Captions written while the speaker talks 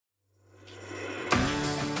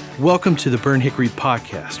Welcome to the Burn Hickory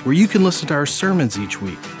Podcast, where you can listen to our sermons each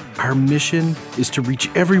week. Our mission is to reach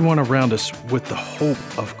everyone around us with the hope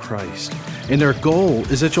of Christ. And our goal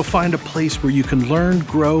is that you'll find a place where you can learn,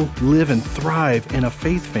 grow, live, and thrive in a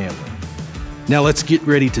faith family. Now let's get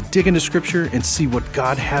ready to dig into Scripture and see what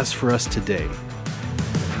God has for us today.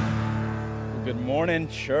 Good morning,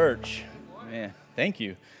 church. Man, thank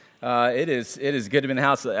you. It is good to be in the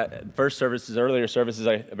house. First services, earlier services,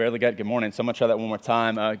 I barely got good morning, so I'm going to try that one more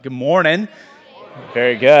time. Good morning.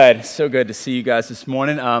 Very good. So good to see you guys this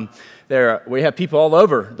morning. We have people all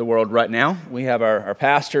over the world right now. We have our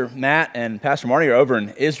pastor, Matt, and Pastor Marty are over in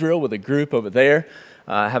Israel with a group over there,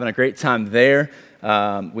 having a great time there.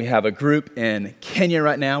 We have a group in Kenya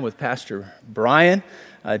right now with Pastor Brian,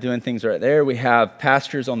 doing things right there. We have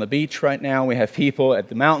pastors on the beach right now. We have people at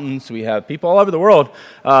the mountains. We have people all over the world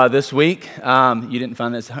this week. You didn't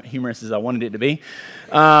find this humorous as I wanted it to be.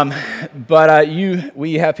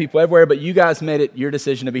 We have people everywhere, but you guys made it your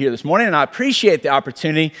decision to be here this morning, and I appreciate the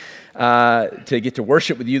opportunity to get to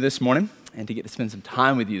worship with you this morning and to get to spend some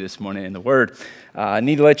time with you this morning in the Word. I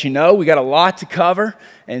need to let you know we got a lot to cover,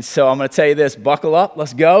 and so I'm going to tell you this, buckle up,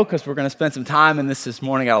 let's go, because we're going to spend some time in this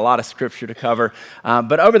morning. Got a lot of Scripture to cover.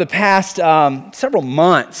 But over the past several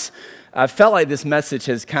months, I felt like this message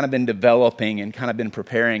has kind of been developing and kind of been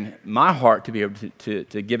preparing my heart to be able to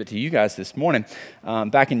give it to you guys this morning.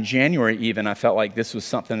 Back in January even, I felt like this was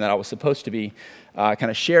something that I was supposed to be kind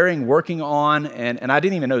of sharing, working on, and I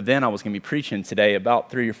didn't even know then I was going to be preaching today.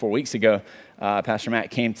 About 3 or 4 weeks ago, Pastor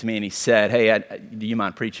Matt came to me and he said, hey, do you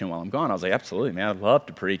mind preaching while I'm gone? I was like, absolutely, man, I'd love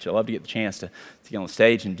to preach. I'd love to get the chance to get on the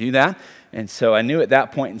stage and do that. And so I knew at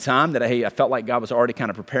that point in time that, I felt like God was already kind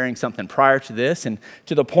of preparing something prior to this, and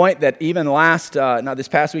to the point that even not this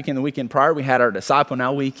past weekend, the weekend prior, we had our Disciple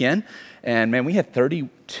Now weekend, and man, we had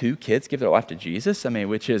 32 kids give their life to Jesus,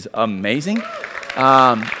 which is amazing.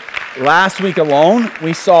 Last week alone,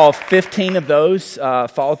 we saw 15 of those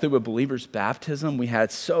follow through with believers' baptism. We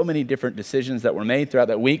had so many different decisions that were made throughout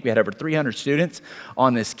that week. We had over 300 students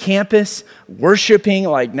on this campus worshiping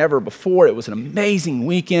like never before. It was an amazing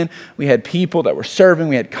weekend. We had people that were serving.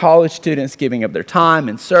 We had college students giving up their time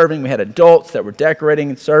and serving. We had adults that were decorating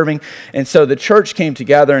and serving. And so the church came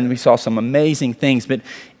together and we saw some amazing things. But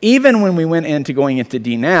even when we went into going into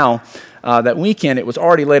D Now, that weekend, it was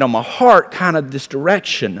already laid on my heart, kind of this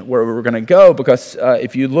direction where we were going to go, because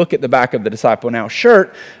if you look at the back of the Disciple Now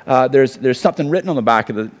shirt, there's something written on the back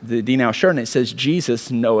of the D Now shirt, and it says, Jesus,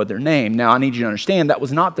 no other name. Now, I need you to understand that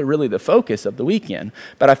was not really the focus of the weekend,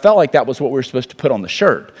 but I felt like that was what we were supposed to put on the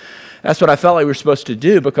shirt. That's what I felt like we were supposed to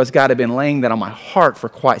do, because God had been laying that on my heart for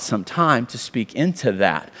quite some time to speak into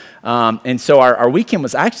that. And so our weekend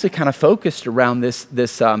was actually kind of focused around this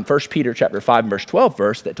 1 Peter chapter 5 verse 12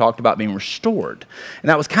 verse that talked about being restored. And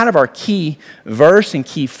that was kind of our key verse and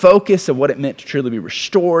key focus of what it meant to truly be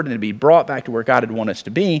restored and to be brought back to where God had wanted us to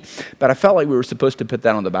be. But I felt like we were supposed to put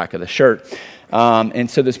that on the back of the shirt. And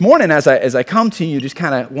so this morning, as I come to you, just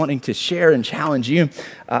kind of wanting to share and challenge you,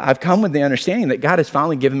 I've come with the understanding that God has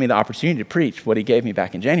finally given me the opportunity to preach what He gave me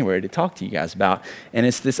back in January to talk to you guys about. And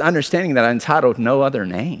it's this understanding that I entitled No Other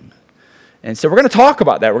Name. And so we're going to talk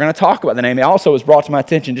about that. We're going to talk about the name. It also was brought to my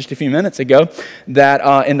attention just a few minutes ago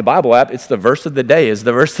that in the Bible app, it's the verse of the day is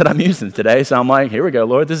the verse that I'm using today. So I'm like, here we go,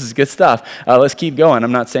 Lord, this is good stuff. Let's keep going.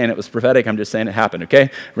 I'm not saying it was prophetic. I'm just saying it happened, okay?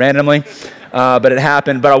 Randomly. But it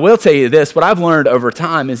happened. But I will tell you this. What I've learned over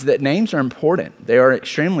time is that names are important. They are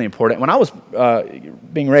extremely important. When I was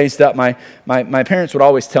being raised up, my parents would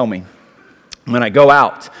always tell me when I go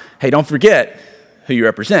out, hey, don't forget who you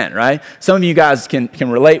represent, right? Some of you guys can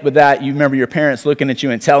relate with that. You remember your parents looking at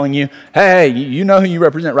you and telling you, hey, you know who you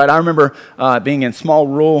represent, right? I remember being in small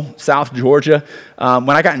rural South Georgia.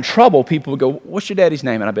 When I got in trouble, people would go, what's your daddy's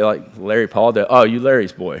name? And I'd be like, Larry Paul. Oh, you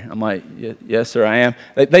Larry's boy. I'm like, yes, sir, I am.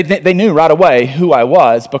 They knew right away who I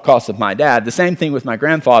was because of my dad. The same thing with my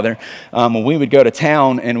grandfather. When we would go to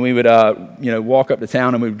town and we would walk up to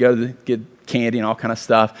town and we would go to get candy and all kind of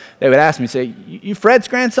stuff, they would ask me, say, you Fred's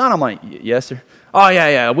grandson? I'm like, yes, sir. Oh,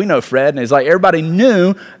 yeah, we know Fred. And it's like everybody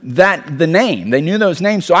knew the name. They knew those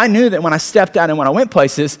names. So I knew that when I stepped out and when I went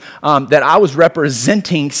places, that I was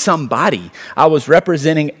representing somebody. I was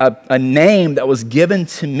representing a name that was given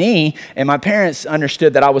to me, and my parents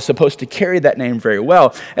understood that I was supposed to carry that name very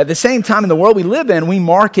well. At the same time, in the world we live in, we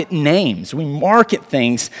market names. We market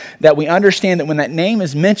things that we understand that when that name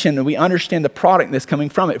is mentioned, we understand the product that's coming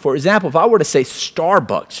from it. For example, if I were to say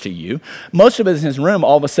Starbucks to you, most of us in this room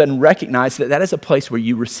all of a sudden recognize that that is a place where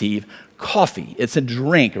you receive coffee. It's a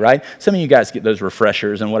drink, right? Some of you guys get those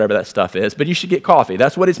refreshers and whatever that stuff is, but you should get coffee.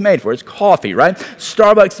 That's what it's made for. It's coffee, right?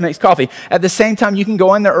 Starbucks makes coffee. At the same time, you can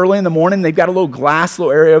go in there early in the morning. They've got a little glass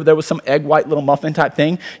little area over there with some egg white little muffin type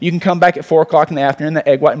thing. You can come back at 4 o'clock in the afternoon, the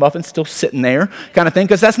egg white muffin's still sitting there kind of thing,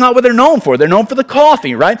 because that's not what they're known for. They're known for the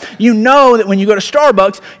coffee, right? You know that when you go to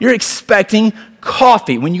Starbucks, you're expecting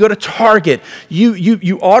coffee. When you go to Target,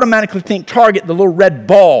 you automatically think Target, the little red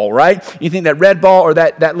ball, right? You think that red ball or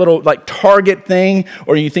that little like Target thing,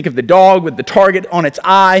 or you think of the dog with the target on its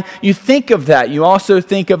eye. You think of that. You also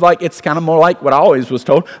think of like, it's kind of more like what I always was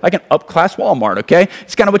told, like an up-class Walmart, okay?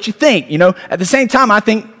 It's kind of what you think, you know? At the same time, I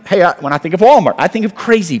think, hey, when I think of Walmart, I think of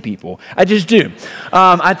crazy people. I just do.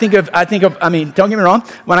 I think of, I mean, don't get me wrong.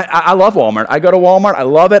 When I love Walmart. I go to Walmart. I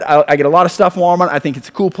love it. I get a lot of stuff in Walmart. I think it's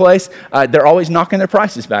a cool place. They're always knocking their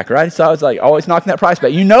prices back, right? So I was like, always knocking that price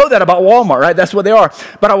back. You know that about Walmart, right? That's what they are.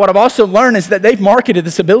 But what I've also learned is that they've marketed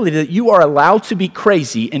this ability that you are allowed to be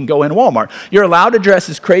crazy and go in Walmart. You're allowed to dress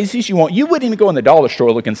as crazy as you want. You wouldn't even go in the dollar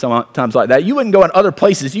store looking sometimes like that. You wouldn't go in other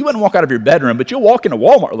places. You wouldn't walk out of your bedroom, but you'll walk into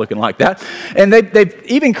Walmart looking like that. And they've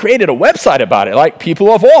even created a website about it, like People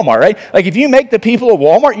of Walmart, right? Like if you make the People of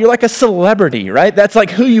Walmart, you're like a celebrity, right? That's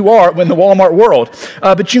like who you are in the Walmart world.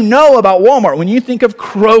 But you know about Walmart. When you think of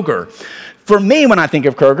Kroger, for me, when I think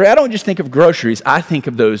of Kroger, I don't just think of groceries. I think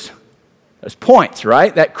of those points,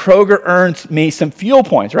 right? That Kroger earns me some fuel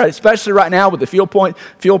points, right? Especially right now with the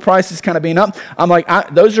fuel prices kind of being up. I'm like,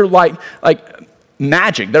 those are like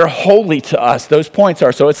magic. They're holy to us. Those points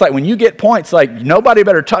are. So it's like when you get points, like nobody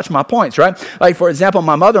better touch my points, right? Like for example,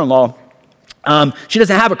 my mother-in-law, she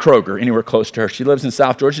doesn't have a Kroger anywhere close to her. She lives in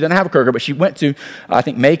South Georgia. She doesn't have a Kroger, but she went to, I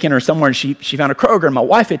think, Macon or somewhere, and she found a Kroger. And my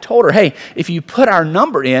wife had told her, hey, if you put our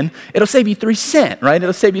number in, it'll save you 3 cents, right?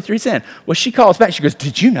 It'll save you 3 cents. Well, she calls back. She goes,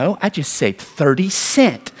 did you know I just saved 30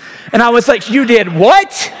 cents? And I was like, you did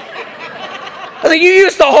what? I was like, you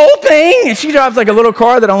used the whole thing? And she drives like a little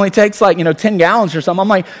car that only takes like, 10 gallons or something. I'm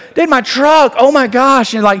like, dude, my truck, oh my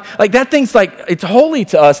gosh. And like that thing's like, it's holy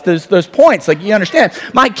to us, those points. Like, you understand?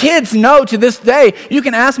 My kids know to this day, you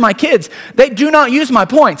can ask my kids, they do not use my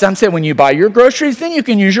points. I'm saying when you buy your groceries, then you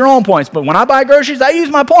can use your own points. But when I buy groceries, I use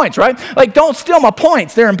my points, right? Like, don't steal my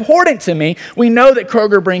points. They're important to me. We know that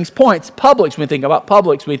Kroger brings points. Publix, we think about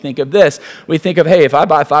Publix, we think of this. We think of, hey, if I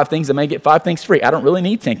buy 5 things, I may get 5 things free. I don't really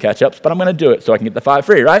need 10 ketchups, but I'm going to do it so I can get the 5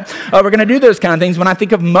 free, right? We're going to do those kind of things. When I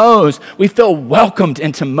think of Moe's, we feel welcomed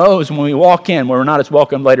into Moe's when we walk in, where we're not as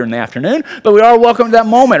welcome later in the afternoon, but we are welcome to that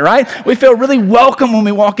moment, right? We feel really welcome when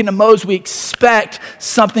we walk into Moe's. We expect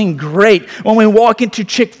something great. When we walk into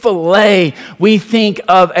Chick-fil-A, we think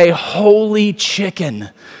of a holy chicken,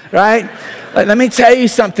 right? Like, let me tell you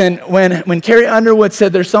something. When Carrie Underwood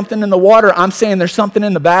said there's something in the water, I'm saying there's something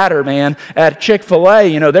in the batter, man. At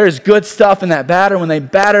Chick-fil-A, there's good stuff in that batter. When they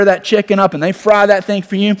batter that chicken up and they fry that thing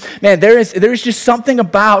for you, man, there is just something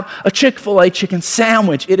about a Chick-fil-A chicken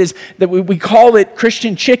sandwich. It is that we call it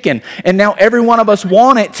Christian chicken, and now every one of us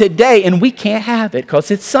want it today, and we can't have it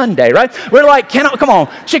because it's Sunday, right? We're like, come on,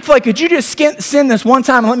 Chick-fil-A, could you just send this one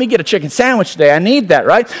time and let me get a chicken sandwich today? I need that,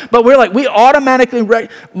 right? But we're like, we automatically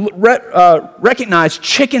recognize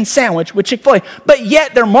chicken sandwich with Chick-fil-A, but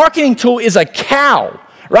yet their marketing tool is a cow,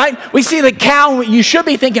 right? We see the cow, you should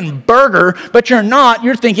be thinking burger, but you're not.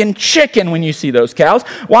 You're thinking chicken when you see those cows.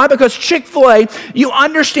 Why? Because Chick-fil-A, you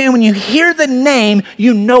understand when you hear the name,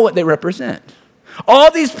 you know what they represent. All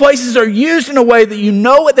these places are used in a way that you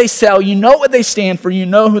know what they sell, you know what they stand for, you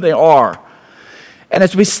know who they are. And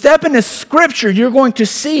as we step into Scripture, you're going to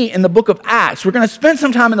see in the book of Acts, we're going to spend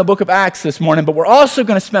some time in the book of Acts this morning, but we're also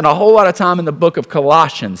going to spend a whole lot of time in the book of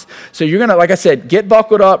Colossians. So you're going to, like I said, get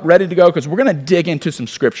buckled up, ready to go, because we're going to dig into some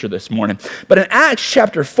Scripture this morning. But in Acts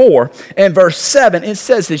chapter 4 and verse 7, it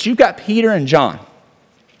says this. You've got Peter and John.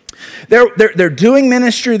 They're doing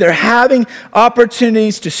ministry. They're having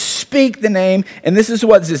opportunities to speak the name. And this is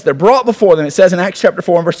what it says. They're brought before them. It says in Acts chapter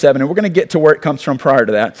 4 and verse 7, and we're going to get to where it comes from prior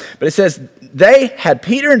to that. But it says, they had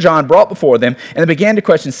Peter and John brought before them, and they began to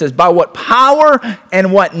question. It says, by what power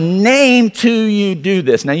and what name do you do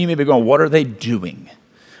this? Now you may be going, what are they doing?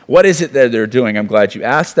 What is it that they're doing? I'm glad you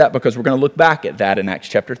asked that, because we're going to look back at that in Acts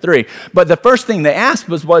chapter 3. But the first thing they asked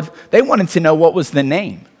was they wanted to know what was the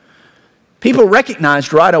name. People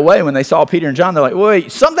recognized right away when they saw Peter and John, they're like,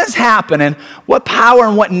 wait, something's happening. What power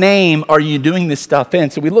and what name are you doing this stuff in?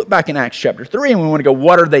 So we look back in Acts chapter 3 and we want to go,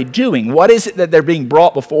 what are they doing? What is it that they're being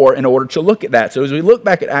brought before in order to look at that? So as we look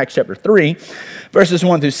back at Acts chapter 3, verses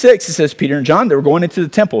 1 through 6, it says Peter and John, they were going into the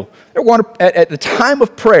temple. They were going at the time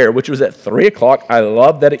of prayer, which was at 3 o'clock. I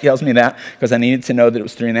love that it tells me that because I needed to know that it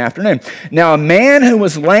was 3 in the afternoon. Now a man who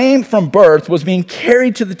was lame from birth was being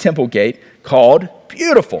carried to the temple gate called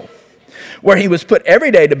Beautiful, where he was put every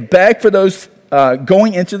day to beg for those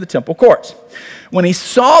going into the temple courts. When he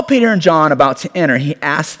saw Peter and John about to enter, he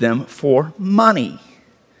asked them for money.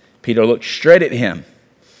 Peter looked straight at him,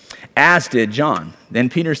 as did John. Then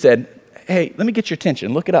Peter said, hey, let me get your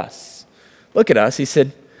attention. Look at us. Look at us. He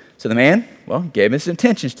said, so the man, gave his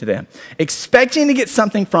intentions to them, expecting to get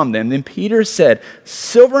something from them. Then Peter said,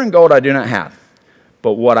 silver and gold I do not have,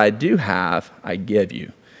 but what I do have, I give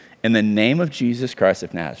you. In the name of Jesus Christ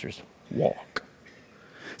of Nazareth, walk.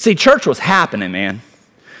 See, church was happening, man.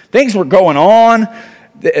 Things were going on.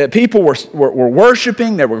 People were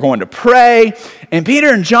worshiping. They were going to pray. And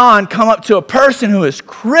Peter and John come up to a person who is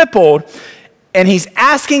crippled, and he's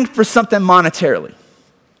asking for something monetarily.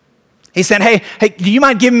 He said, hey, do you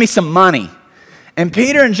mind giving me some money? And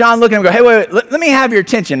Peter and John look at him and go, hey, wait, let me have your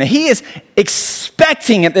attention. And he is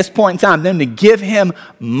expecting at this point in time them to give him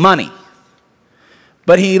money.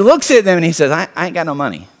 But he looks at them and he says, I ain't got no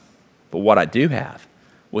money. But what I do have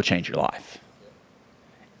will change your life.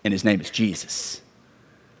 And his name is Jesus.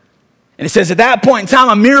 And it says at that point in time,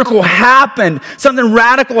 a miracle happened. Something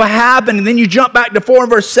radical happened. And then you jump back to 4 and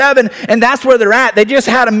verse 7, and that's where they're at. They just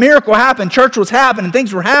had a miracle happen. Church was happening.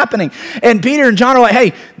 Things were happening. And Peter and John are like,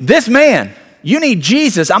 hey, this man, you need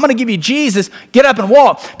Jesus. I'm going to give you Jesus. Get up and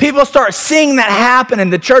walk. People start seeing that happen,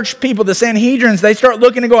 and the church people, the Sanhedrins, they start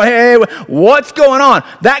looking and going, hey, what's going on?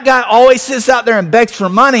 That guy always sits out there and begs for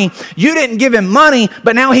money. You didn't give him money,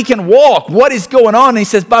 but now he can walk. What is going on? And he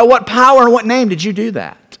says, by what power and what name did you do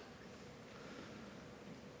that?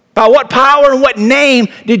 By what power and what name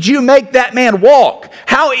did you make that man walk?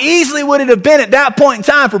 How easily would it have been at that point in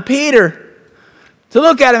time for Peter to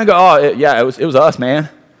look at him and go, oh, yeah, it was us, man.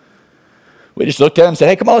 We just looked at him and said,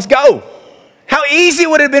 hey, come on, let's go. How easy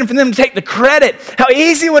would it have been for them to take the credit? How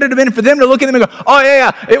easy would it have been for them to look at them and go, oh,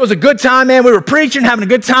 yeah, it was a good time, man. We were preaching, having a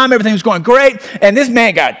good time. Everything was going great. And this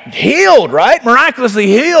man got healed, right? Miraculously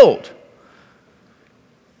healed.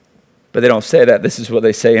 But they don't say that. This is what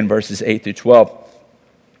they say in verses 8 through 12.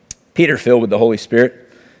 Peter, filled with the Holy Spirit,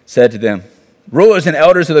 said to them, rulers and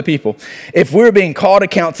elders of the people, if we're being called to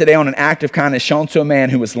account today on an act of kindness shown to a man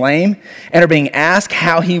who was lame and are being asked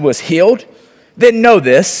how he was healed, then know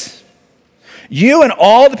this, you and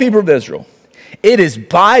all the people of Israel, it is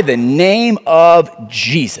by the name of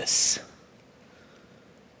Jesus,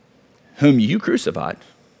 whom you crucified,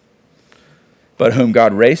 but whom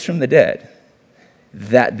God raised from the dead,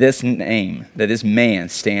 that this man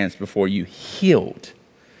stands before you healed.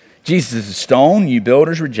 Jesus is a stone you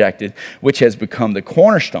builders rejected, which has become the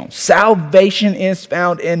cornerstone. Salvation is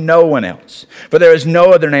found in no one else. For there is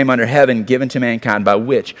no other name under heaven given to mankind by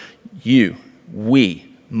which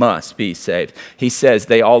we must be saved. He says,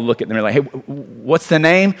 they all look at them and they're like, hey, what's the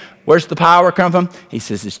name? Where's the power come from? He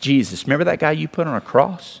says, it's Jesus. Remember that guy you put on a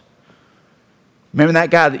cross? Remember that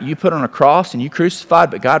guy that you put on a cross and you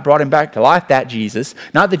crucified, but God brought him back to life? That Jesus.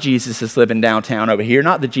 Not the Jesus that's living downtown over here.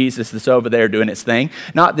 Not the Jesus that's over there doing its thing.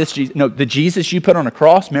 Not this Jesus. No, the Jesus you put on a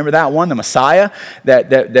cross. Remember that one, the Messiah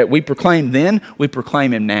that we proclaimed then? We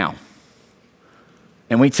proclaim him now.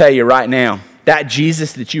 And we tell you right now, that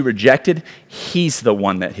Jesus that you rejected, he's the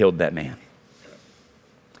one that healed that man.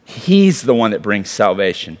 He's the one that brings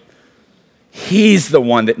salvation. He's the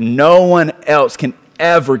one that no one else can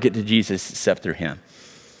ever get to Jesus except through him.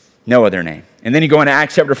 No other name. And then you go into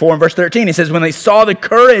Acts chapter 4 and verse 13. He says, when they saw the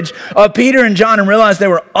courage of Peter and John and realized they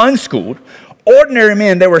were unschooled, ordinary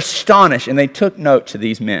men, they were astonished, and they took note to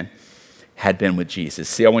these men had been with Jesus.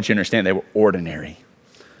 See, I want you to understand they were ordinary.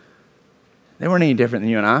 They weren't any different than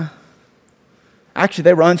you and I. Actually,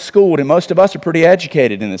 they were unschooled, and most of us are pretty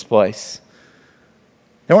educated in this place.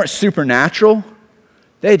 They weren't supernatural.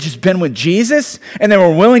 They had just been with Jesus, and they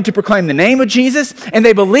were willing to proclaim the name of Jesus, and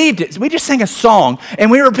they believed it. So we just sang a song,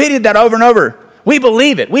 and we repeated that over and over. We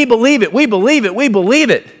believe it, we believe it, we believe it, we believe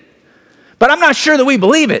it. But I'm not sure that we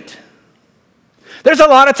believe it. There's a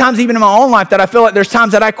lot of times, even in my own life, that I feel like there's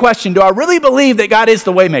times that I question, do I really believe that God is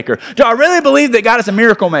the way maker? Do I really believe that God is a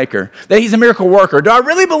miracle maker, that he's a miracle worker? Do I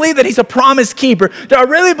really believe that he's a promise keeper? Do I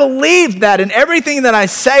really believe that in everything that I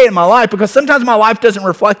say in my life? Because sometimes my life doesn't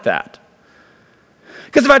reflect that.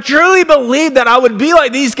 Because if I truly believed that, I would be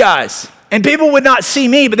like these guys. And people would not see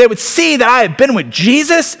me, but they would see that I had been with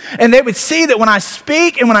Jesus, and they would see that when I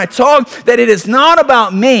speak and when I talk, that it is not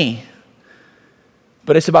about me,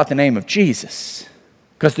 but it's about the name of Jesus,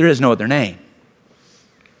 because there is no other name.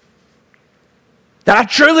 That I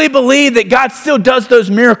truly believe that God still does those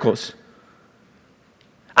miracles.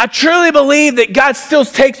 I truly believe that God still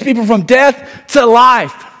takes people from death to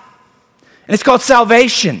life. And it's called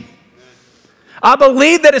salvation. I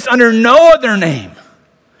believe that it's under no other name.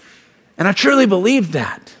 And I truly believe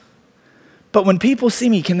that. But when people see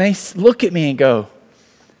me, can they look at me and go,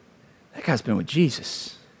 that guy's been with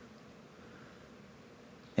Jesus?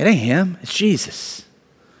 It ain't him, it's Jesus.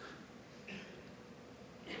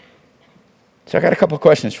 So I got a couple of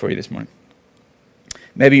questions for you this morning.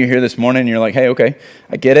 Maybe you're here this morning and you're like, hey, okay,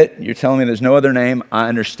 I get it. You're telling me there's no other name. I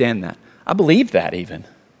understand that. I believe that even.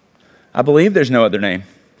 I believe there's no other name.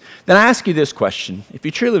 Then I ask you this question. If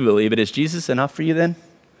you truly believe it, is Jesus enough for you then?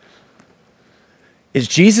 Is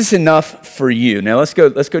Jesus enough for you? Now let's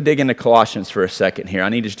go dig into Colossians for a second here. I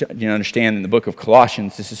need to understand in the book of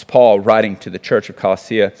Colossians, this is Paul writing to the church of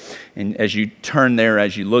Colossae. And as you turn there,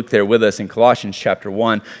 as you look there with us in Colossians chapter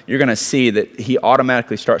 1, you're going to see that he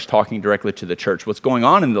automatically starts talking directly to the church. What's going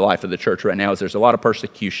on in the life of the church right now is there's a lot of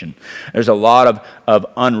persecution. There's a lot of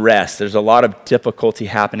unrest. There's a lot of difficulty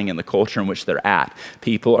happening in the culture in which they're at.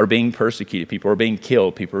 People are being persecuted. People are being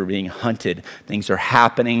killed. People are being hunted. Things are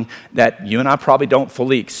happening that you and I probably don't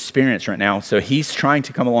fully experience right now. So he's trying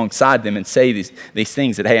to come alongside them and say these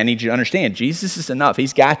things that, hey, I need you to understand, Jesus is enough.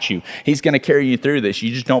 He's got you. He's going to carry you through this.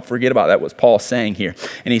 You just don't forget about that, what Paul's saying here.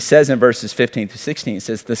 And he says in verses 15 through 16, it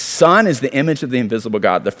says, the Son is the image of the invisible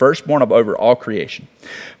God, the firstborn of over all creation.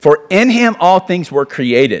 For in him all things were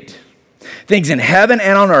created, things in heaven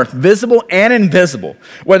and on earth, visible and invisible,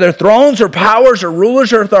 whether thrones or powers or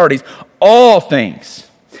rulers or authorities, all things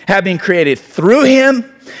have been created through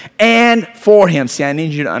him and for him. See, I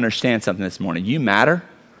need you to understand something this morning. You matter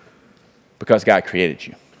because God created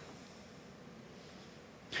you.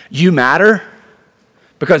 You matter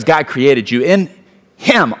because God created you. In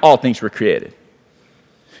him, all things were created.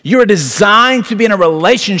 You are designed to be in a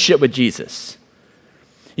relationship with Jesus.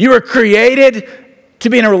 You are created to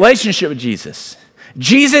be in a relationship with Jesus.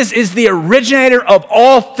 Jesus is the originator of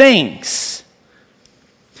all things.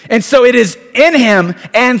 And so it is in him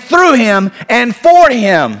and through him and for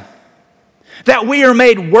him that we are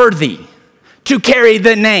made worthy to carry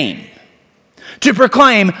the name, to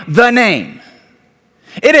proclaim the name.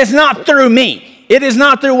 It is not through me. It is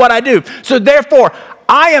not through what I do. So therefore,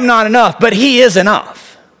 I am not enough, but he is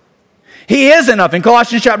enough. He is enough. In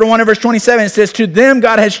Colossians chapter 1 and verse 27, it says, to them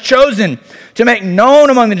God has chosen to make known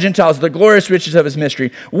among the Gentiles the glorious riches of his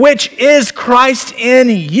mystery, which is Christ in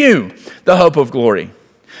you, the hope of glory.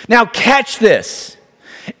 Now catch this.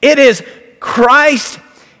 It is Christ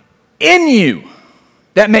in you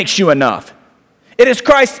that makes you enough. It is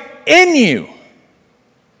Christ in you.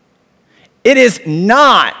 It is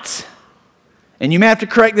not, and you may have to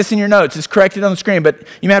correct this in your notes. It's corrected on the screen, but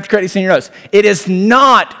you may have to correct this in your notes. It is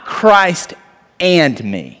not Christ and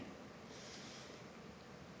me.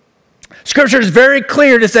 Scripture is very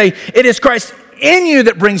clear to say it is Christ in you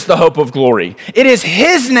that brings the hope of glory. It is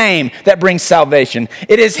his name that brings salvation.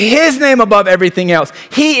 It is his name above everything else.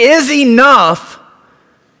 He is enough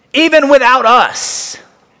even without us.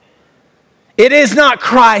 It is not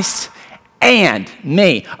Christ and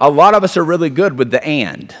me. A lot of us are really good with the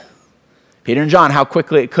and. Peter and John, how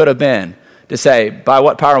quickly it could have been to say, by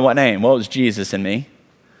what power and what name? Well, it was Jesus and me.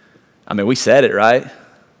 I mean, we said it, right?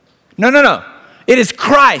 No. It is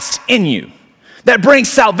Christ in you that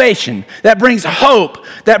brings salvation, that brings hope,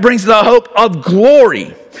 that brings the hope of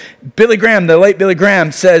glory. Billy Graham, the late Billy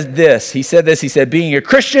Graham, said this. He said, being a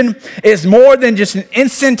Christian is more than just an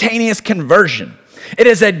instantaneous conversion. It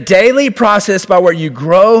is a daily process by where you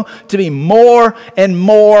grow to be more and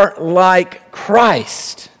more like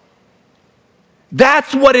Christ.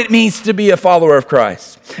 That's what it means to be a follower of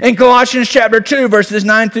Christ. In Colossians chapter 2, verses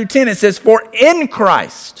 9 through 10, it says, for in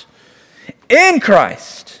Christ,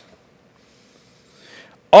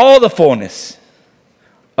 all the fullness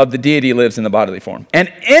of the deity lives in the bodily form.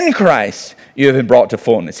 And in Christ, you have been brought to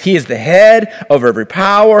fullness. He is the head over every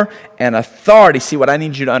power and authority. See, what I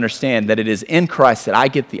need you to understand, that it is in Christ that I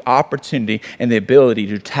get the opportunity and the ability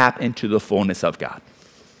to tap into the fullness of God.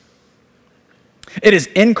 It is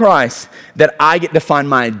in Christ that I get to find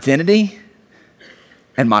my identity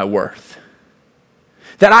and my worth.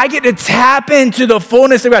 That I get to tap into the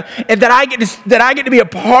fullness of God, and that I get to be a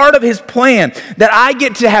part of his plan, that I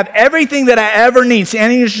get to have everything that I ever need. See, I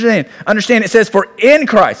need you to understand it says, for in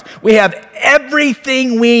Christ, we have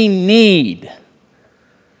everything we need.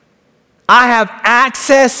 I have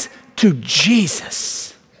access to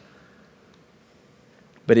Jesus.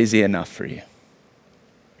 But is he enough for you?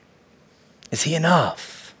 Is he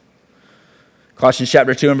enough? Colossians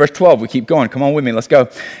chapter 2 and verse 12, we keep going. Come on with me, let's go.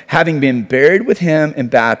 Having been buried with him in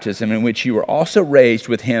baptism, in which you were also raised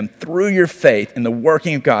with him through your faith in the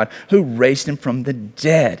working of God who raised him from the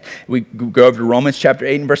dead. We go over to Romans chapter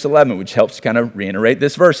 8 and verse 11, which helps kind of reiterate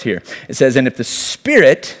this verse here. It says, and if the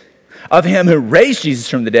spirit of him who raised Jesus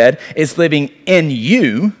from the dead is living in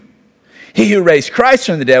you, he who raised Christ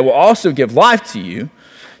from the dead will also give life to you,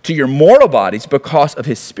 to your mortal bodies, because of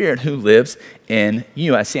his spirit who lives in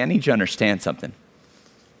you. I need you to understand something.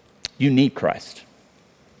 You need Christ.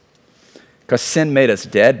 Because sin made us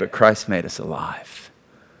dead, but Christ made us alive.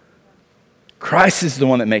 Christ is the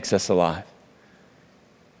one that makes us alive.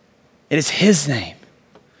 It is his name.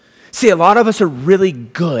 See, a lot of us are really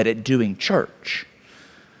good at doing church.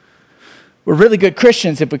 We're really good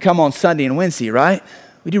Christians if we come on Sunday and Wednesday, right?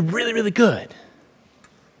 We do really, really good.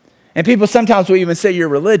 And people sometimes will even say you're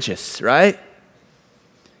religious, right?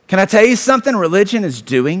 Can I tell you something? Religion is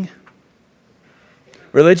doing.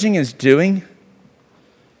 Religion is doing.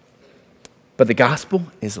 But the gospel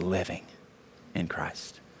is living in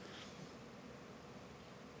Christ.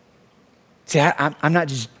 See, I'm not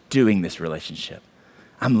just doing this relationship.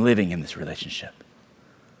 I'm living in this relationship.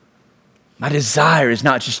 My desire is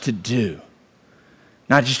not just to do,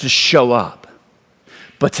 not just to show up,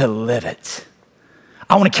 but to live it.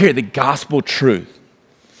 I want to carry the gospel truth.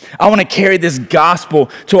 I want to carry this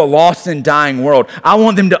gospel to a lost and dying world. I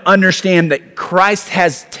want them to understand that Christ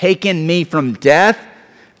has taken me from death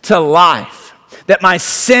to life. That my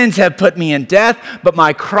sins have put me in death, but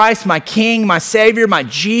my Christ, my King, my Savior, my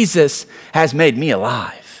Jesus has made me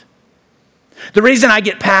alive. The reason I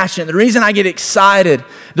get passionate, the reason I get excited,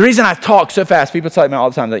 the reason I talk so fast, people tell me all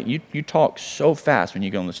the time that you talk so fast when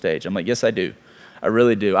you go on the stage. I'm like, yes, I do. I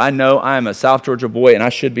really do. I know I am a South Georgia boy and I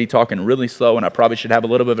should be talking really slow and I probably should have a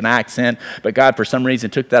little bit of an accent, but God for some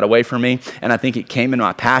reason took that away from me, and I think it came in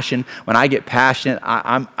my passion. When I get passionate,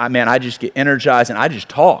 I just get energized and I just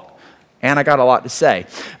talk. And I got a lot to say,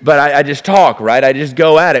 but I just talk, right? I just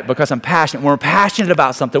go at it because I'm passionate. When we're passionate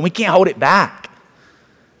about something, we can't hold it back.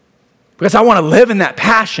 Because I want to live in that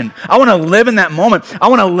passion. I want to live in that moment. I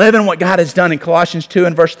want to live in what God has done. In Colossians 2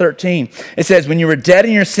 and verse 13, it says, when you were dead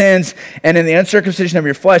in your sins and in the uncircumcision of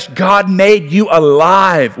your flesh, God made you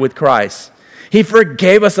alive with Christ. He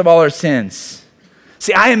forgave us of all our sins.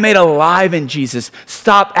 See, I am made alive in Jesus.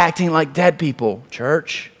 Stop acting like dead people,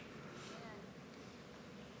 church.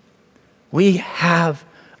 We have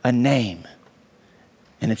a name,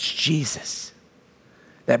 and it's Jesus,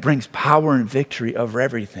 that brings power and victory over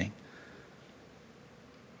everything.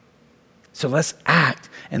 So let's act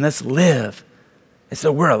and let's live as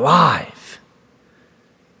though we're alive,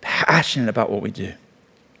 passionate about what we do.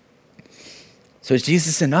 So is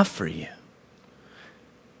Jesus enough for you?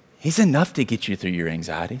 He's enough to get you through your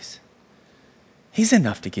anxieties. He's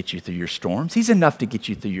enough to get you through your storms. He's enough to get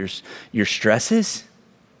you through your stresses.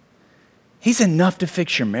 He's enough to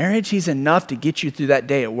fix your marriage. He's enough to get you through that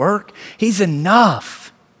day at work. He's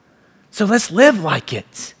enough. So let's live like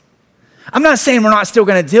it. I'm not saying we're not still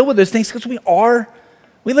going to deal with those things, because we are.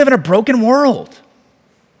 We live in a broken world.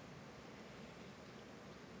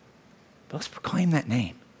 But let's proclaim that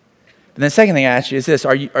name. But then the second thing I ask you is this: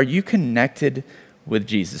 Are you connected with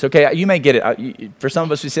Jesus? Okay, you may get it. For some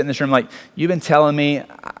of us who sit in this room, like, you've been telling me,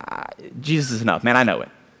 Jesus is enough. Man, I know it.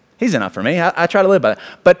 He's enough for me. I try to live by that.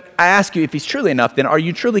 But I ask you, if he's truly enough, then are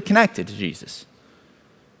you truly connected to Jesus?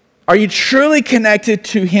 Are you truly connected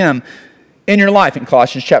to him in your life? In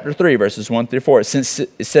Colossians chapter 3, verses 1 through 4, it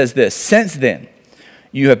says this: since then,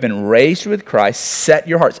 you have been raised with Christ, set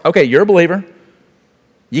your hearts. Okay, you're a believer.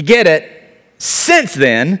 You get it. Since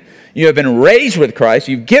then, you have been raised with Christ.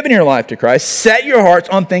 You've given your life to Christ. Set your hearts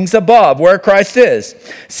on things above, where Christ is,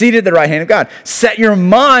 seated at the right hand of God. Set your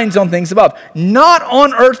minds on things above, not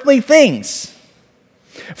on earthly things.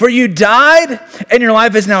 For you died, and your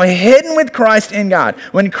life is now hidden with Christ in God.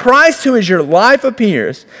 When Christ, who is your life,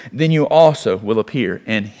 appears, then you also will appear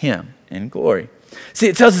in him in glory. See,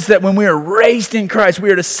 it tells us that when we are raised in Christ,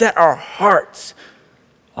 we are to set our hearts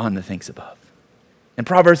on the things above. In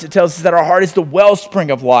Proverbs, it tells us that our heart is the wellspring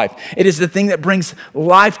of life. It is the thing that brings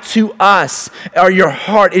life to us.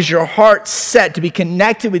 Is your heart set to be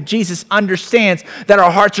connected with Jesus? Understands that our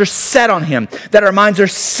hearts are set on him, that our minds are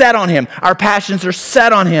set on him, our passions are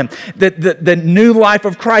set on him, that the new life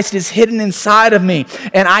of Christ is hidden inside of me,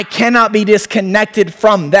 and I cannot be disconnected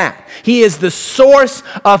from that. He is the source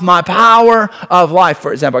of my power of life.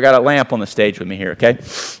 For example, I got a lamp on the stage with me here, okay?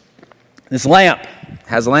 This lamp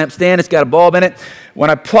has a lampstand. It's got a bulb in it. When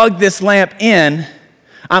I plug this lamp in,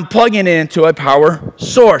 I'm plugging it into a power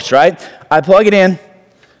source, right? I plug it in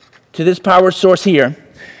to this power source here,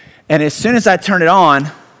 and as soon as I turn it on,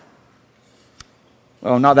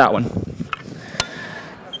 oh, not that one.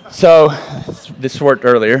 So this worked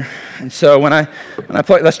earlier. And so when I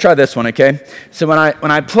plug, let's try this one, okay? So when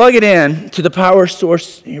I plug it in to the power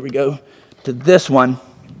source, here we go, to this one,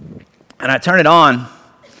 and I turn it on,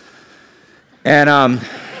 and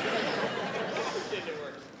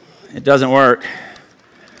it doesn't work.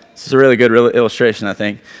 This is a really good illustration, I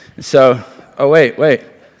think. And so, oh, wait.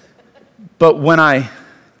 But when I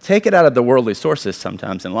take it out of the worldly sources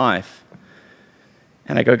sometimes in life,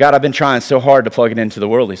 and I go, God, I've been trying so hard to plug it into the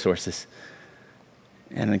worldly sources.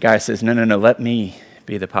 And the guy says, no, let me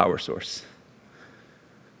be the power source.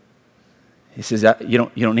 He says, you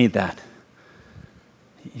don't need that.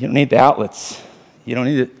 You don't need the outlets. You don't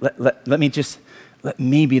need it. Let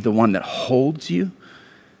me be the one that holds you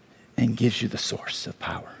and gives you the source of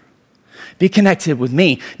power. Be connected with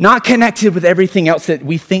me, not connected with everything else that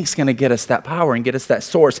we think is going to get us that power and get us that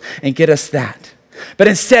source and get us that. But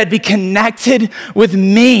instead, be connected with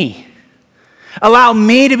me. Allow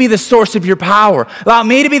me to be the source of your power. Allow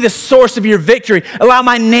me to be the source of your victory. Allow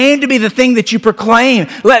my name to be the thing that you proclaim.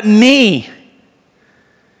 Let me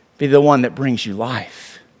be the one that brings you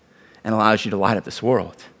life and allows you to light up this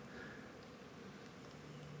world.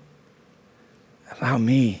 Allow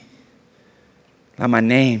my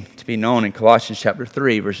name to be known. In Colossians chapter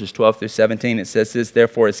 3, verses 12 through 17, it says this,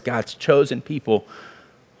 therefore, as God's chosen people,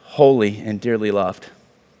 holy and dearly loved,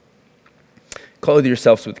 clothe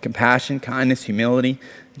yourselves with compassion, kindness, humility,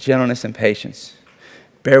 gentleness, and patience.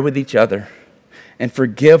 Bear with each other and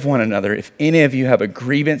forgive one another. If any of you have a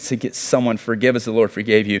grievance against someone, forgive as the Lord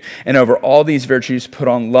forgave you. And over all these virtues, put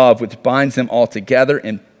on love, which binds them all together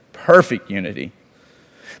in perfect unity.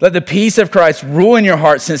 Let the peace of Christ rule in your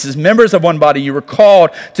hearts, since as members of one body you were called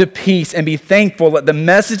to peace, and be thankful. Let the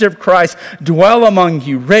message of Christ dwell among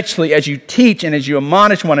you richly as you teach and as you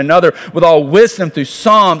admonish one another with all wisdom through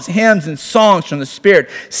psalms, hymns, and songs from the Spirit,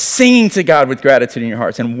 singing to God with gratitude in your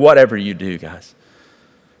hearts. And whatever you do, guys,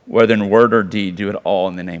 whether in word or deed, do it all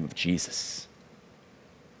in the name of Jesus,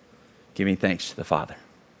 giving thanks to the Father.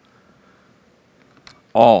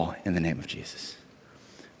 All in the name of Jesus.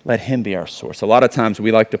 Let him be our source. A lot of times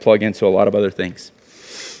we like to plug into a lot of other things.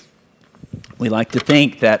 We like to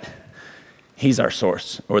think that he's our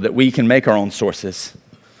source or that we can make our own sources.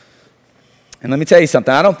 And let me tell you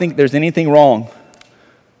something. I don't think there's anything wrong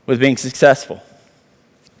with being successful.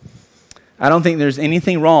 I don't think there's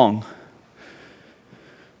anything wrong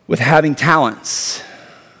with having talents.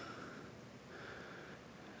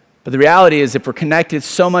 But the reality is, if we're connected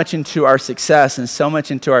so much into our success and so much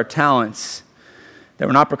into our talents that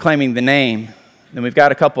we're not proclaiming the name, then we've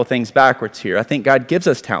got a couple of things backwards here. I think God gives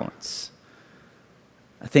us talents.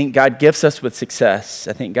 I think God gifts us with success.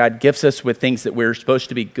 I think God gifts us with things that we're supposed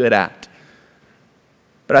to be good at.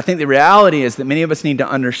 But I think the reality is that many of us need to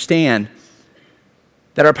understand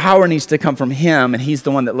that our power needs to come from him, and he's the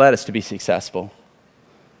one that led us to be successful.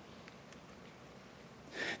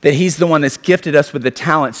 That he's the one that's gifted us with the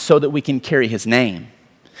talent so that we can carry his name.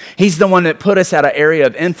 He's the one that put us at an area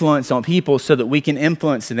of influence on people so that we can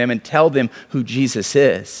influence them and tell them who Jesus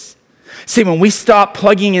is. See, when we stop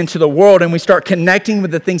plugging into the world and we start connecting with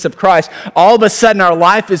the things of Christ, all of a sudden our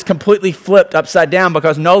life is completely flipped upside down,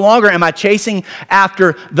 because no longer am I chasing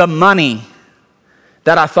after the money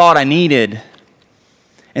that I thought I needed.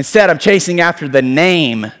 Instead, I'm chasing after the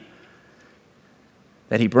name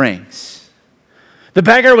that he brings. The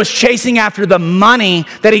beggar was chasing after the money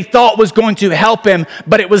that he thought was going to help him,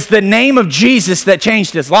 but it was the name of Jesus that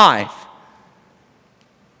changed his life.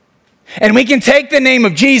 And we can take the name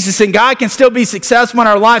of Jesus, and God can still be successful in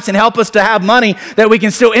our lives and help us to have money that we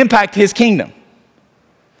can still impact his kingdom.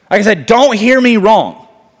 Like I said, don't hear me wrong.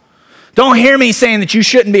 Don't hear me saying that you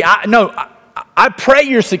shouldn't be. I pray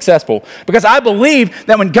you're successful, because I believe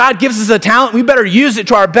that when God gives us a talent, we better use it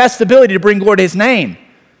to our best ability to bring glory to his name.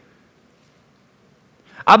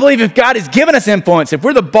 I believe if God has given us influence, if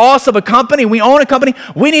we're the boss of a company, we own a company,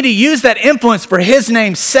 we need to use that influence for his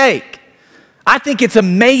name's sake. I think it's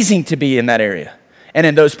amazing to be in that area and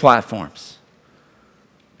in those platforms.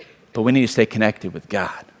 But we need to stay connected with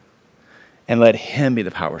God and let him be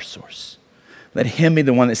the power source. Let him be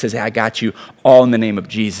the one that says, hey, I got you, all in the name of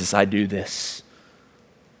Jesus, I do this.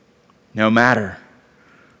 No matter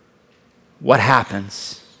what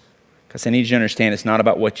happens, because I need you to understand it's not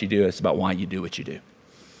about what you do, it's about why you do what you do.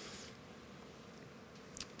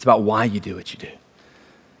 It's about why you do what you do.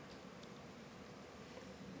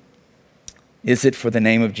 Is it for the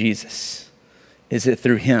name of Jesus? Is it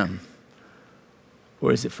through him?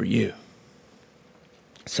 Or is it for you?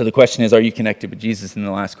 So the question is, are you connected with Jesus? And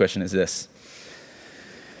the last question is this.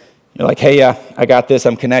 You're like, hey, I got this.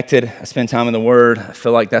 I'm connected. I spend time in the Word. I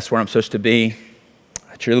feel like that's where I'm supposed to be.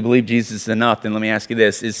 I truly believe Jesus is enough. Then let me ask you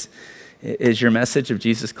this. Is your message of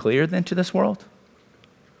Jesus clear then to this world?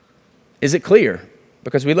 Is it clear?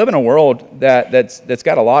 Because we live in a world that's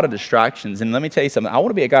got a lot of distractions. And let me tell you something. I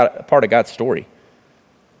want to be a part of God's story.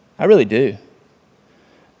 I really do.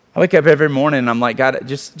 I wake up every morning and I'm like, God,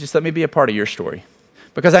 just let me be a part of your story.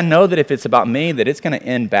 Because I know that if it's about me, that it's going to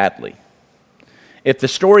end badly. If the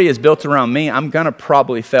story is built around me, I'm going to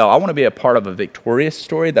probably fail. I want to be a part of a victorious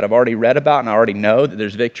story that I've already read about and I already know that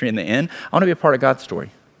there's victory in the end. I want to be a part of God's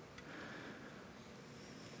story.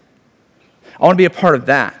 I want to be a part of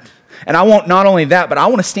that. And I want not only that, but I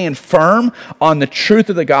want to stand firm on the truth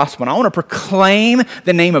of the gospel. And I want to proclaim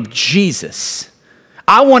the name of Jesus.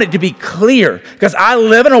 I want it to be clear because I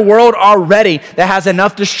live in a world already that has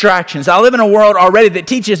enough distractions. I live in a world already that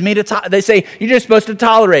teaches me they say you're just supposed to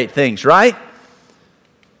tolerate things, right?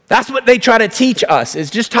 That's what they try to teach us, is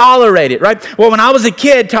just tolerate it, right? Well, when I was a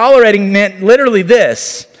kid, tolerating meant literally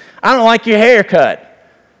this. I don't like your haircut,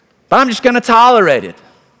 but I'm just going to tolerate it.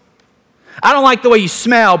 I don't like the way you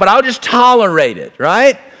smell, but I'll just tolerate it,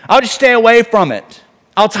 right? I'll just stay away from it.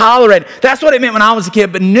 I'll tolerate it. That's what it meant when I was a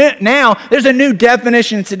kid, but now there's a new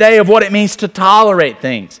definition today of what it means to tolerate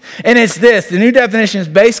things. And it's this. The new definition is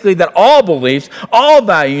basically that all beliefs, all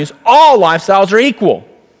values, all lifestyles are equal.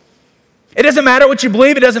 It doesn't matter what you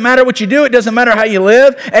believe. It doesn't matter what you do. It doesn't matter how you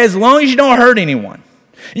live, as long as you don't hurt anyone.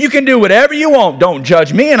 You can do whatever you want. Don't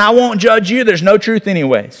judge me, and I won't judge you. There's no truth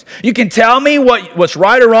anyways. You can tell me what's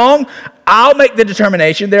right or wrong. I'll make the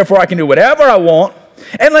determination. Therefore, I can do whatever I want.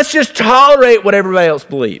 And let's just tolerate what everybody else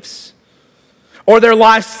believes or their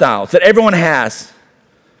lifestyles that everyone has,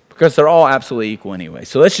 because they're all absolutely equal anyway.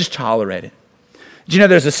 So let's just tolerate it. Did you know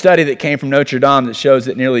there's a study that came from Notre Dame that shows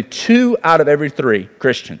that nearly 2 out of every 3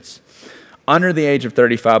 Christians under the age of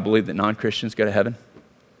 35 believe that non-Christians go to heaven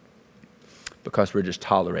because we're just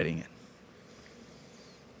tolerating it.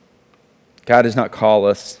 God does not call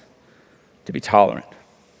us to be tolerant.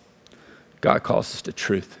 God calls us to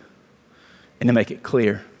truth. And to make it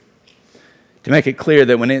clear. To make it clear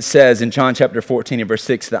that when it says in John chapter 14 and verse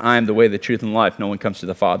 6 that I am the way, the truth, and life, no one comes to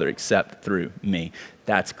the Father except through me.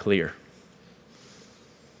 That's clear.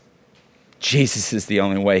 Jesus is the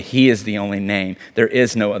only way. He is the only name. There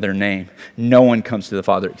is no other name. No one comes to the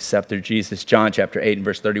Father except through Jesus. John chapter 8 and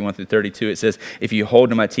verse 31 through 32, it says, if you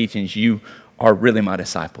hold to my teachings, you are really my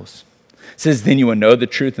disciples. It says, then you will know the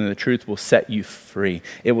truth, and the truth will set you free.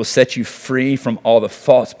 It will set you free from all the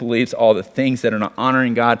false beliefs, all the things that are not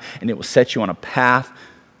honoring God, and it will set you on a path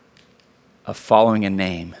of following a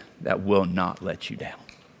name that will not let you down.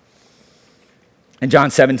 In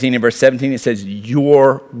John 17 and verse 17, it says,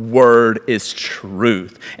 your word is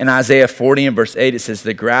truth. In Isaiah 40 and verse 8, it says,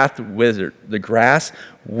 the grass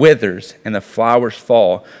withers and the flowers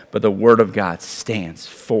fall, but the word of God stands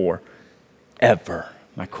forever.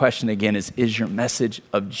 My question again is your message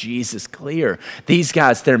of Jesus clear? These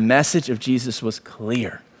guys, their message of Jesus was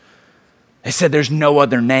clear. They said there's no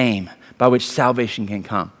other name by which salvation can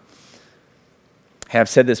come. Hey, I've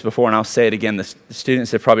said this before and I'll say it again. The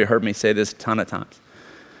students have probably heard me say this a ton of times.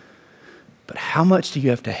 But how much do you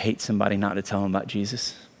have to hate somebody not to tell them about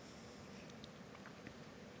Jesus?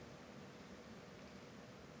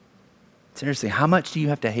 Seriously, how much do you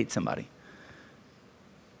have to hate somebody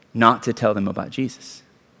not to tell them about Jesus?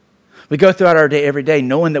 We go throughout our day every day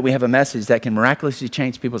knowing that we have a message that can miraculously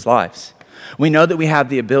change people's lives. We know that we have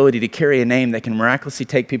the ability to carry a name that can miraculously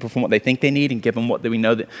take people from what they think they need and give them what we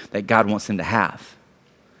know that God wants them to have.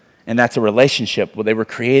 And that's a relationship where they were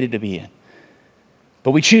created to be in.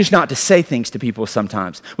 But we choose not to say things to people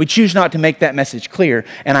sometimes. We choose not to make that message clear.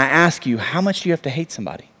 And I ask you, how much do you have to hate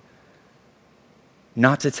somebody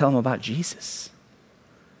not to tell them about Jesus,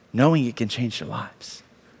 knowing it can change their lives?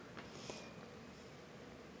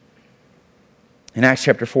 In Acts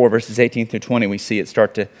chapter 4, verses 18 through 20, we see it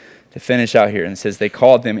start to finish out here. And it says, they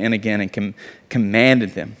called them in again and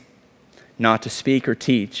commanded them not to speak or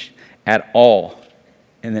teach at all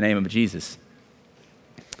in the name of Jesus.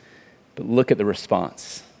 But look at the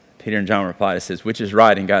response. Peter and John replied, it says, which is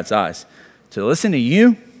right in God's eyes, to listen to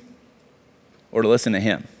you or to listen to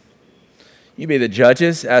him? You be the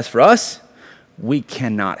judges. As for us, we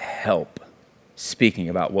cannot help speaking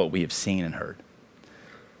about what we have seen and heard.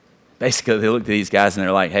 Basically, they looked at these guys and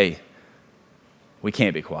they're like, hey, we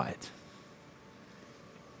can't be quiet.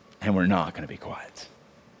 And we're not going to be quiet.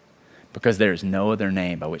 Because there is no other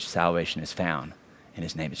name by which salvation is found, and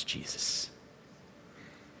his name is Jesus.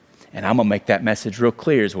 And I'm going to make that message real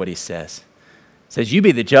clear is what he says. He says, you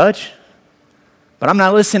be the judge, But I'm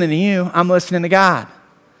not listening to you. I'm listening to God.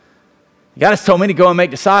 God has told me to go and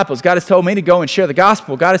make disciples. God has told me to go and share the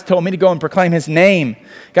gospel. God has told me to go and proclaim his name.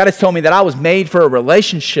 God has told me that I was made for a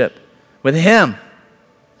relationship with him.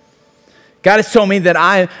 God has told me that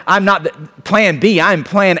I'm not plan B, I'm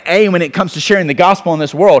plan A when it comes to sharing the gospel in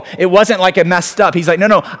this world. It wasn't like it messed up. He's like,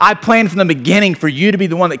 no, I planned from the beginning for you to be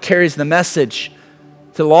the one that carries the message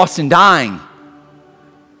to the lost and dying.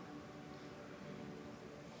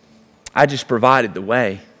 I just provided the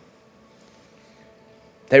way.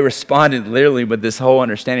 They responded literally with this whole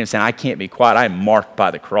understanding of saying, I can't be quiet. I am marked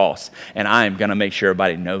by the cross, and I am going to make sure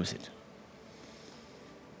everybody knows it.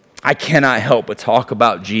 I cannot help but talk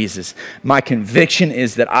about Jesus. My conviction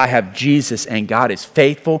is that I have Jesus and God is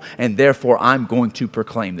faithful, and therefore I'm going to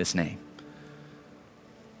proclaim this name.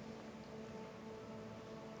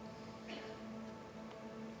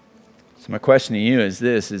 So my question to you is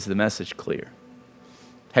this: is the message clear?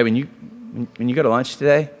 Hey, when you go to lunch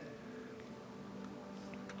today,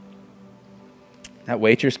 that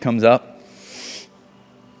waitress comes up.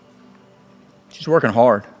 She's working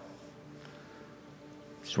hard.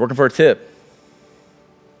 She's working for a tip.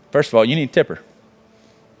 First of all, you need to tip her.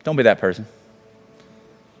 Don't be that person.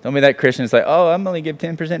 Don't be that Christian that's like, oh, I'm only give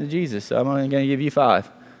 10% to Jesus, so I'm only going to give you 5.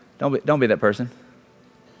 Don't be that person.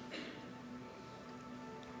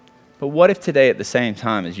 But what if today at the same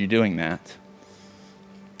time as you doing that,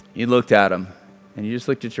 you looked at him and you just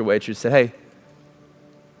looked at your waitress and said, hey,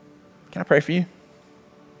 can I pray for you?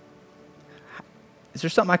 Is there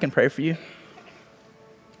something I can pray for you?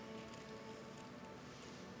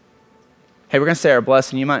 Hey, we're going to say our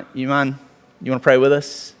blessing. You want to pray with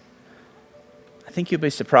us? I think you'll be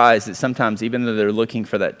surprised that sometimes, even though they're looking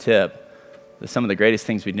for that tip, that some of the greatest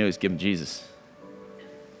things we do is give them Jesus.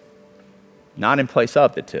 Not in place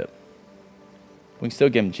of the tip. We can still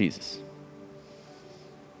give them Jesus.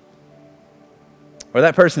 Or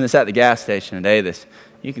that person that's at the gas station today,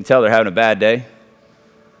 you can tell they're having a bad day.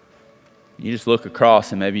 You just look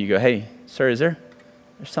across and maybe you go, hey, sir, is there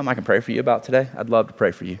something I can pray for you about today? I'd love to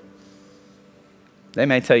pray for you. They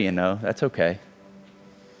may tell you no. That's okay.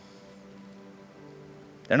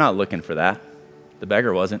 They're not looking for that. The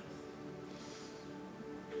beggar wasn't.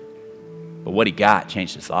 But what he got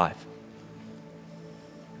changed his life.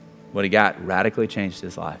 What he got radically changed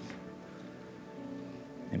his life.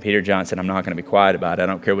 And Peter John said, I'm not going to be quiet about it. I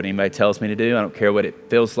don't care what anybody tells me to do. I don't care what it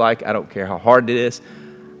feels like. I don't care how hard it is.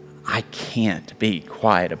 I can't be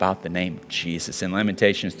quiet about the name of Jesus. In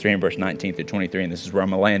Lamentations 3 and verse 19 through 23, and this is where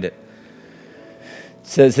I'm going to land it. It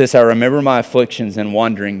says this, I remember my afflictions and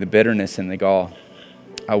wandering, the bitterness and the gall.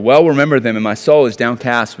 I well remember them, and my soul is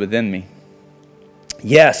downcast within me.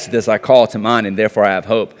 Yes, this I call to mind, and therefore I have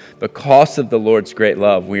hope. Because of the Lord's great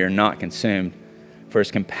love, we are not consumed, for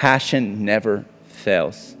his compassion never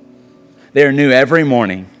fails. They are new every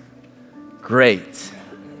morning. Great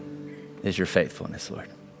is your faithfulness, Lord.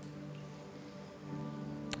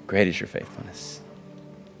 Great is your faithfulness.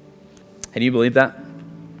 Hey, do you believe that?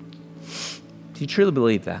 Do you truly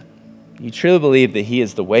believe that? Do you truly believe that he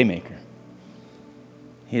is the way maker?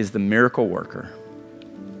 He is the miracle worker.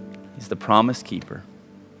 He's the promise keeper.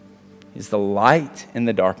 He's the light in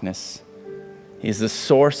the darkness. He's the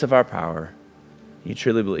source of our power. You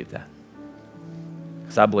truly believe that?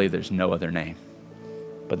 Because I believe there's no other name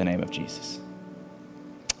but the name of Jesus.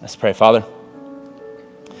 Let's pray. Father,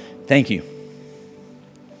 thank you.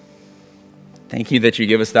 Thank you that you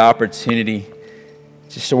give us the opportunity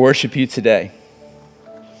just to worship you today.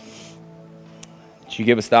 That you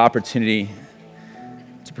give us the opportunity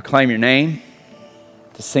to proclaim your name,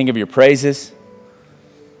 to sing of your praises.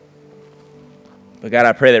 But God,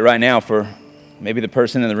 I pray that right now for maybe the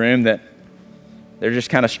person in the room that they're just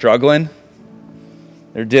kind of struggling.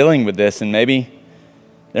 They're dealing with this, and maybe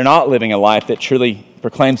they're not living a life that truly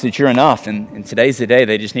proclaims that you're enough. And today's the day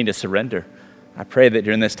they just need to surrender. I pray that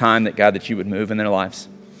during this time that, God, that you would move in their lives.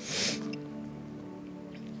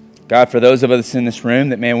 God, for those of us in this room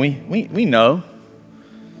that, man, we know.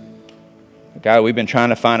 God, we've been trying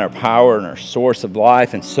to find our power and our source of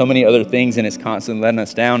life and so many other things, and it's constantly letting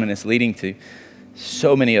us down, and it's leading to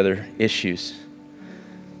so many other issues.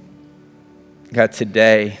 God,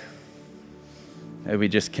 today, may we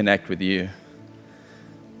just connect with you.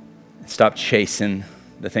 Stop chasing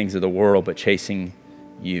the things of the world, but chasing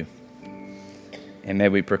you. And may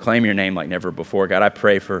we proclaim your name like never before. God, I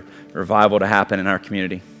pray for revival to happen in our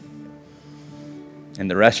community. In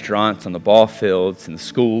the restaurants, on the ball fields, in the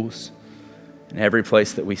schools, in every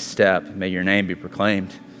place that we step, may your name be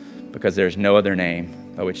proclaimed, because there's no other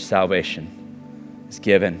name by which salvation is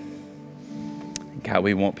given. And God,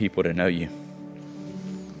 we want people to know you.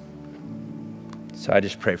 So I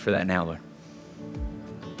just pray for that now, Lord.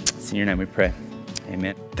 It's in your name we pray.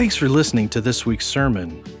 Amen. Thanks for listening to this week's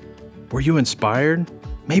sermon. Were you inspired?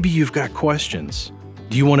 Maybe you've got questions.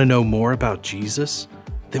 Do you want to know more about Jesus?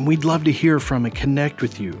 Then we'd love to hear from and connect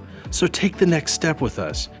with you. So take the next step with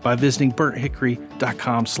us by visiting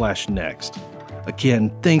burnthickory.com/next.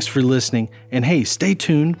 Again, thanks for listening. And hey, stay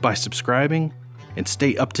tuned by subscribing and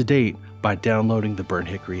stay up to date by downloading the Burnt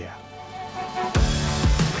Hickory app.